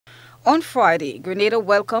On Friday, Grenada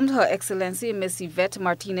welcomed Her Excellency Miss Yvette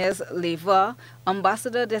Martinez-Leyva,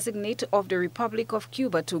 Ambassador-designate of the Republic of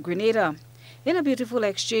Cuba to Grenada. In a beautiful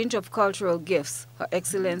exchange of cultural gifts, Her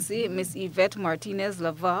Excellency Miss Yvette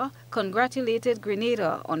Martinez-Leyva congratulated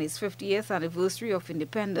Grenada on its 50th anniversary of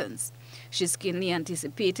independence. She's keenly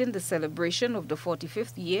anticipating the celebration of the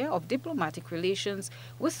 45th year of diplomatic relations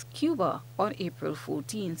with Cuba on April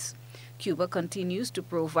 14th. Cuba continues to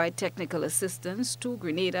provide technical assistance to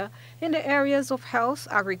Grenada in the areas of health,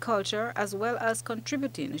 agriculture, as well as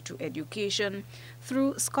contributing to education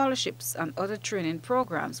through scholarships and other training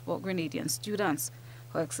programs for Grenadian students.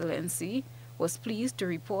 Her Excellency was pleased to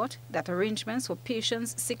report that arrangements for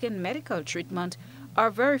patients seeking medical treatment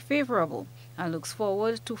are very favorable and looks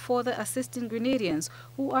forward to further assisting Grenadians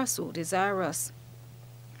who are so desirous.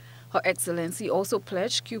 Her Excellency also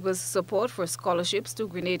pledged Cuba's support for scholarships to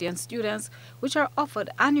Grenadian students, which are offered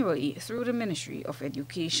annually through the Ministry of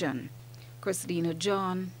Education. Christina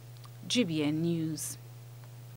John, GBN News.